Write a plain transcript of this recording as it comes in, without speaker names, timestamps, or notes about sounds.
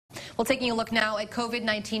Well, taking a look now at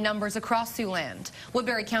COVID-19 numbers across Siouxland.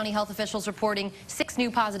 Woodbury County health officials reporting 6 new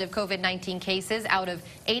positive COVID-19 cases out of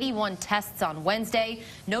 81 tests on Wednesday.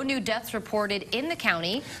 No new deaths reported in the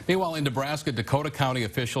county. Meanwhile, in Nebraska, Dakota County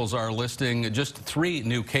officials are listing just 3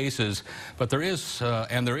 new cases, but there is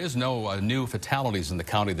no new fatalities in the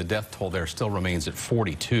county. The death toll there still remains at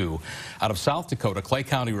 42. Out of South Dakota, Clay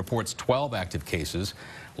County reports 12 active cases.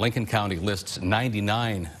 Lincoln County lists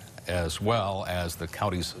 99 as well as the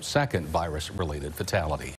county's second virus-related fatality.